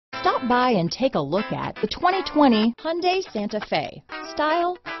Stop by and take a look at the 2020 Hyundai Santa Fe.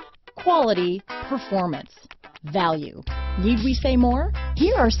 Style, quality, performance, value. Need we say more?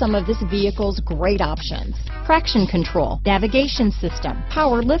 Here are some of this vehicle's great options: traction control, navigation system,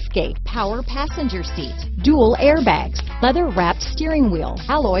 power liftgate, power passenger seat, dual airbags, leather-wrapped steering wheel,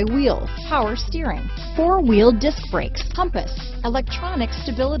 alloy wheels, power steering, four-wheel disc brakes, compass, electronic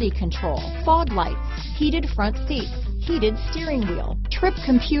stability control, fog lights, heated front seats, heated steering wheel, trip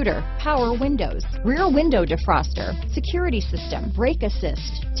computer, power windows, rear window defroster, security system, brake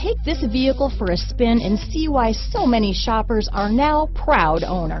assist. Take this vehicle for a spin and see why so many shoppers are now proud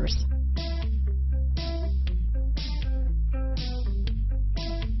owners.